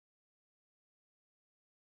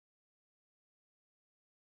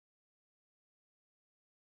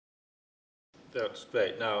That's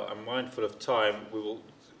great. Now, I'm mindful of time. We will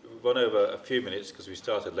run over a few minutes because we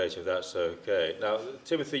started later, if that's okay. Now,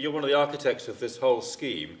 Timothy, you're one of the architects of this whole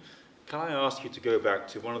scheme. Can I ask you to go back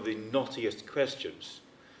to one of the knottiest questions,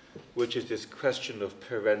 which is this question of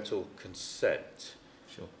parental consent?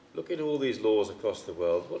 Sure. Looking at all these laws across the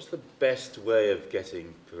world, what's the best way of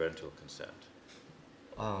getting parental consent?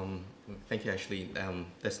 Thank you, Ashley.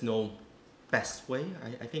 There's no best way.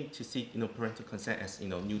 I think to seek parental consent, as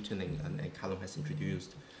Newton and Callum has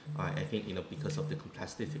introduced. I think because of the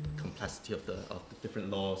complexity of the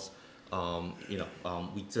different laws,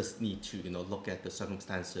 we just need to look at the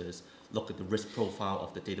circumstances, look at the risk profile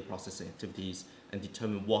of the data processing activities, and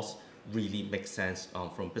determine what really makes sense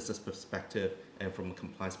from a business perspective and from a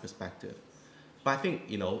compliance perspective. But I think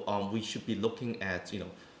we should be looking at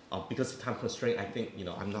because of time constraint. I think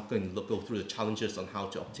I'm not going to go through the challenges on how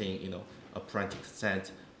to obtain a parental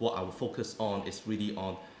consent. What I will focus on is really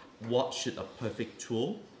on what should a perfect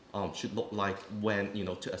tool should look like when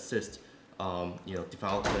to assist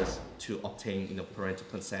developers to obtain parental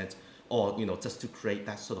consent, or just to create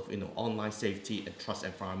that sort of online safety and trust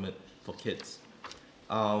environment for kids.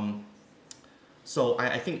 So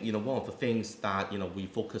I think one of the things that we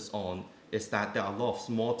focus on is that there are a lot of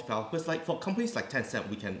small developers. Like for companies like Tencent,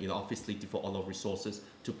 we can obviously devote a lot of resources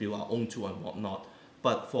to build our own tool and whatnot.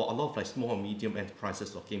 But for a lot of like small and medium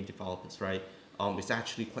enterprises or game developers, right, it's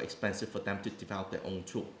actually quite expensive for them to develop their own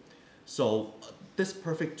tool. So this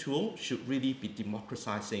perfect tool should really be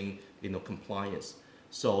democratizing compliance.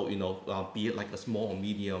 So be it like a small or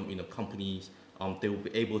medium companies, they will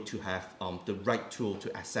be able to have the right tool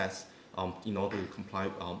to access in order to comply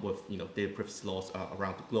with data privacy laws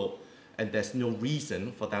around the globe. And there's no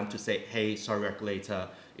reason for them to say, hey, sorry, regulator,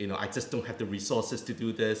 I just don't have the resources to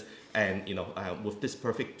do this. And with this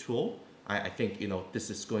perfect tool, I think this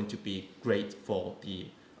is going to be great for the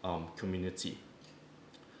community.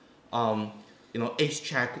 Age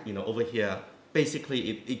check, over here,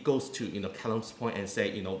 basically it goes to Callum's point and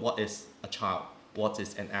say, what is a child, what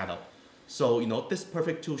is an adult. So this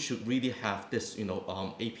perfect tool should really have this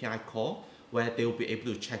API call where they will be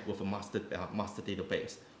able to check with a master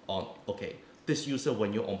database on, okay, this user,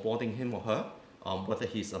 when you're onboarding him or her, whether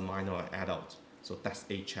he's a minor or adult. So that's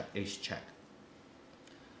age check.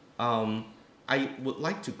 I would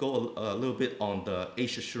like to go a little bit on the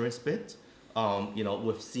age assurance bit.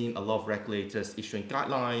 We've seen a lot of regulators issuing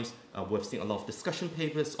guidelines. We've seen a lot of discussion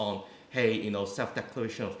papers on, hey,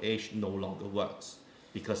 self-declaration of age no longer works,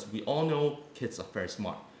 because we all know kids are very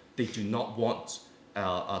smart. They do not want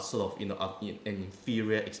a sort of an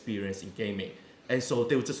inferior experience in gaming, and so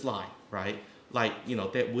they will just lie, right? Like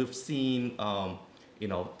that we've seen,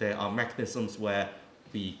 there are mechanisms where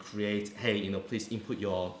we create, hey, please input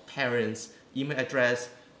your parents' email address,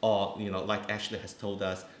 or like Ashley has told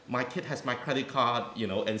us, my kid has my credit card,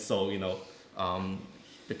 and so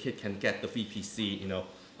the kid can get the VPC,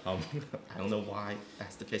 I don't know why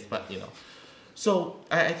that's the case, but So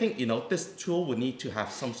I think this tool would need to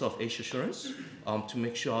have some sort of age assurance to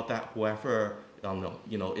make sure that whoever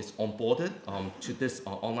is onboarded to this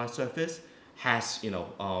online service has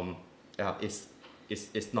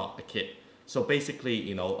is not a kid. So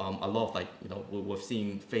basically, a lot of we've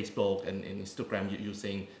seen Facebook and Instagram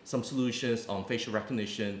using some solutions on facial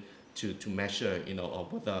recognition to measure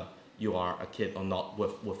whether you are a kid or not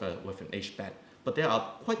with an age band. But there are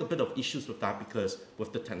quite a bit of issues with that, because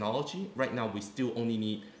with the technology right now, we still only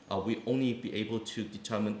need we only be able to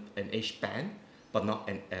determine an age band, but not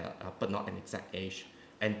an exact age,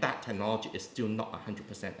 and that technology is still not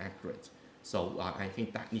 100% accurate. So I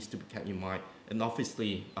think that needs to be kept in mind, and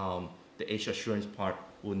obviously the age assurance part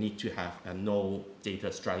will need to have a no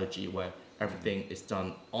data strategy where everything is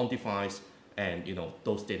done on device, and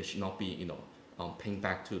those data should not be pinged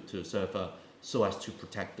back to the server so as to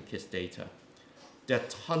protect the kids' data. There are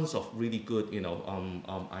tons of really good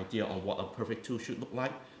idea on what a perfect tool should look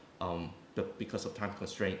like, but because of time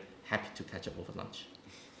constraint, happy to catch up over lunch.